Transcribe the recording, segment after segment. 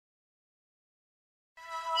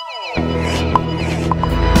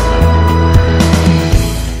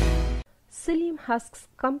husks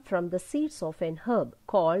come from the seeds of an herb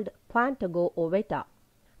called Plantago ovata.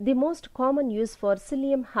 The most common use for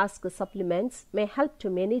psyllium husk supplements may help to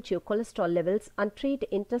manage your cholesterol levels and treat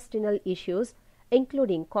intestinal issues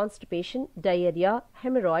including constipation, diarrhea,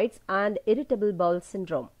 hemorrhoids, and irritable bowel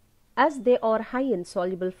syndrome. As they are high in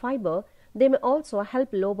soluble fiber, they may also help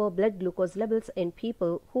lower blood glucose levels in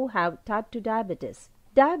people who have type 2 diabetes.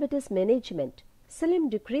 Diabetes management. Psyllium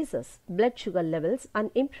decreases blood sugar levels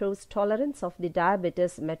and improves tolerance of the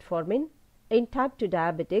diabetes metformin. In type 2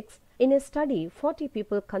 diabetics, in a study, 40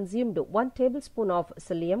 people consumed 1 tablespoon of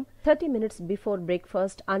psyllium 30 minutes before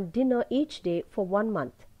breakfast and dinner each day for 1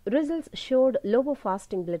 month. Results showed lower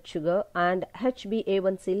fasting blood sugar and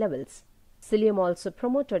HbA1c levels. Psyllium also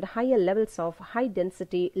promoted higher levels of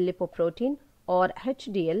high-density lipoprotein or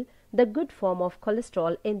HDL, the good form of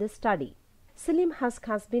cholesterol in this study. Psyllium husk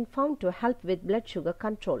has been found to help with blood sugar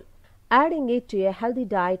control. Adding it to a healthy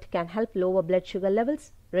diet can help lower blood sugar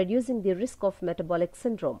levels, reducing the risk of metabolic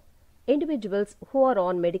syndrome. Individuals who are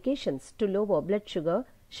on medications to lower blood sugar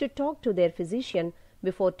should talk to their physician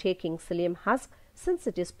before taking psyllium husk since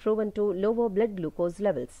it is proven to lower blood glucose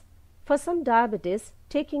levels. For some diabetes,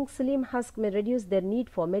 taking psyllium husk may reduce their need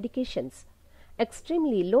for medications.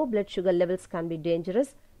 Extremely low blood sugar levels can be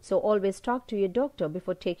dangerous, so always talk to your doctor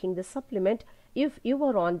before taking the supplement if you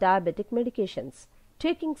are on diabetic medications.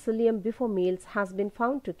 Taking psyllium before meals has been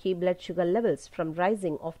found to keep blood sugar levels from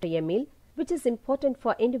rising after a meal, which is important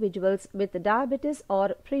for individuals with diabetes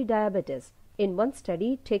or pre-diabetes. In one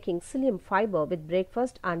study, taking psyllium fiber with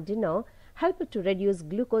breakfast and dinner helped to reduce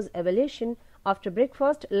glucose elevation after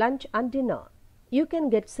breakfast, lunch and dinner. You can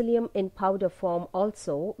get psyllium in powder form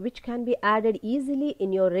also, which can be added easily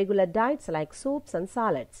in your regular diets like soups and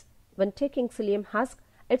salads. When taking psyllium husk,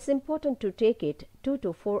 it's important to take it 2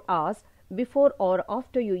 to 4 hours before or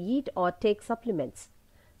after you eat or take supplements.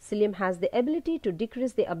 Psyllium has the ability to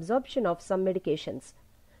decrease the absorption of some medications.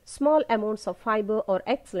 Small amounts of fiber are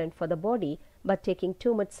excellent for the body, but taking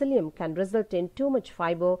too much psyllium can result in too much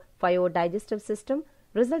fiber for your digestive system,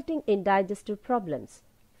 resulting in digestive problems.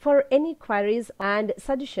 For any queries and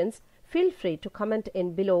suggestions, feel free to comment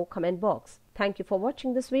in below comment box. Thank you for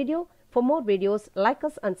watching this video. For more videos, like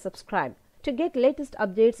us and subscribe. To get latest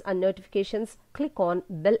updates and notifications, click on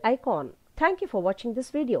bell icon. Thank you for watching this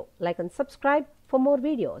video. Like and subscribe for more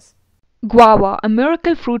videos. Guava, a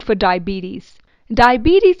miracle fruit for diabetes.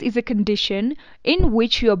 Diabetes is a condition in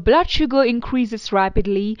which your blood sugar increases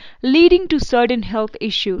rapidly, leading to certain health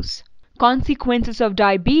issues. Consequences of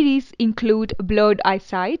diabetes include blurred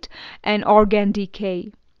eyesight and organ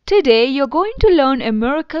decay. Today, you're going to learn a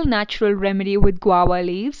miracle natural remedy with guava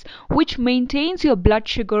leaves, which maintains your blood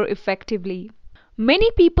sugar effectively.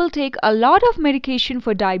 Many people take a lot of medication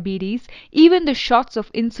for diabetes, even the shots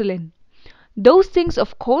of insulin. Those things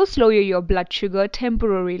of course lower your blood sugar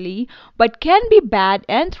temporarily, but can be bad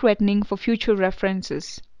and threatening for future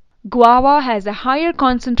references. Guava has a higher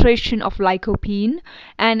concentration of lycopene,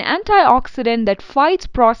 an antioxidant that fights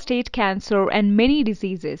prostate cancer and many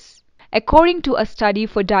diseases. According to a study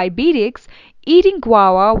for diabetics, eating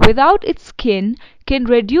guava without its skin can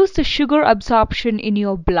reduce the sugar absorption in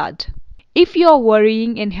your blood. If you are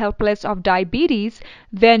worrying and helpless of diabetes,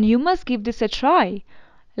 then you must give this a try.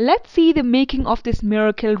 Let's see the making of this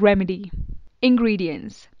miracle remedy.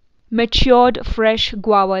 Ingredients: matured fresh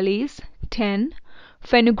guava leaves 10,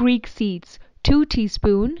 fenugreek seeds 2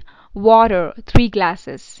 teaspoons, water 3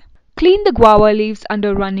 glasses. Clean the guava leaves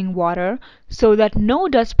under running water so that no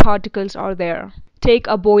dust particles are there. Take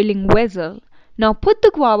a boiling vessel. Now put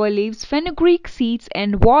the guava leaves, fenugreek seeds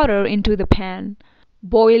and water into the pan.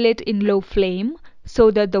 Boil it in low flame so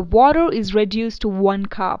that the water is reduced to 1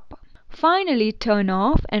 cup. Finally, turn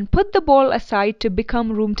off and put the bowl aside to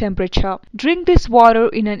become room temperature. Drink this water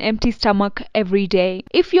in an empty stomach every day.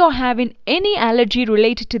 If you are having any allergy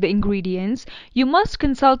related to the ingredients, you must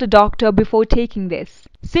consult a doctor before taking this.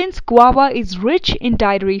 Since guava is rich in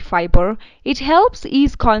dietary fiber, it helps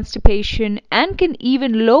ease constipation and can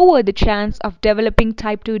even lower the chance of developing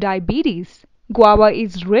type 2 diabetes. Guava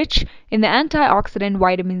is rich in the antioxidant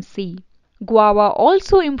vitamin C. Guava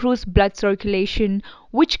also improves blood circulation,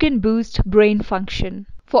 which can boost brain function.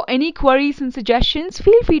 For any queries and suggestions,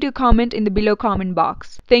 feel free to comment in the below comment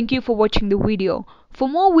box. Thank you for watching the video. For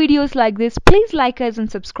more videos like this, please like us and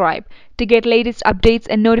subscribe. To get latest updates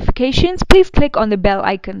and notifications, please click on the bell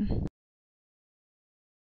icon.